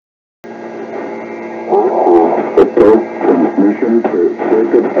The post transmission for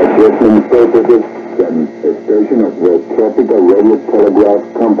circuit adjustment purposes from a station of the Tropical Radio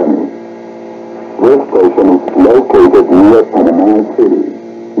Telegraph Company. This station is located near Panama City,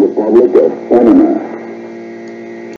 Republic of Panama.